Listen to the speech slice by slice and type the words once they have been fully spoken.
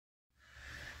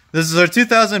This is our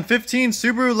 2015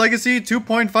 Subaru Legacy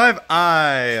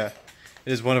 2.5i. It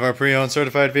is one of our pre-owned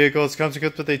certified vehicles. It comes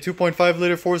equipped with a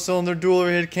 2.5-liter 4-cylinder dual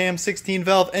overhead cam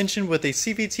 16-valve engine with a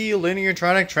CVT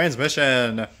linear-tronic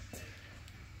transmission.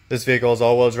 This vehicle is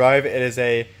all-wheel drive. It is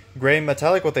a gray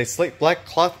metallic with a slate black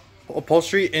cloth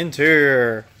upholstery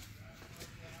interior.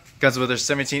 Comes with a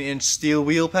 17-inch steel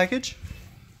wheel package.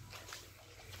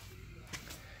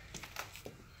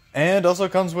 And also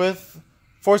comes with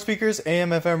 4 speakers,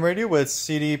 AM/FM radio with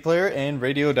CD player and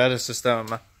radio data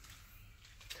system.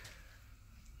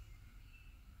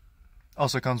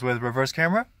 Also comes with reverse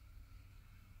camera,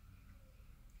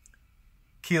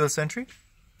 keyless entry,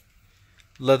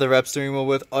 leather wrapped steering wheel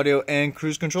with audio and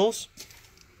cruise controls.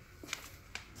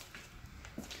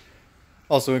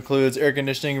 Also includes air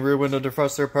conditioning, rear window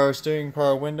defroster, power steering,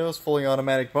 power windows, fully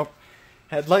automatic bump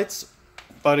headlights,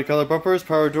 body color bumpers,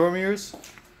 power door mirrors,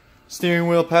 steering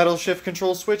wheel paddle shift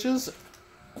control switches.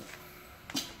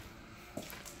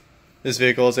 This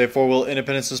vehicle is a 4-wheel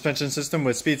independent suspension system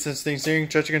with speed sensing steering,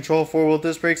 traction control, 4-wheel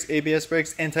disc brakes, ABS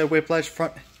brakes, anti-whiplash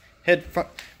front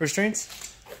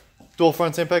restraints, dual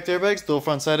front impact airbags, dual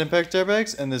front side impact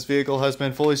airbags, and this vehicle has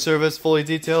been fully serviced, fully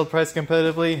detailed, priced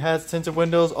competitively, has tinted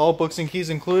windows, all books and keys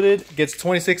included, gets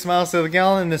 26 miles to the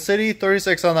gallon in the city,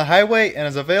 36 on the highway, and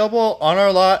is available on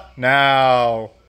our lot now.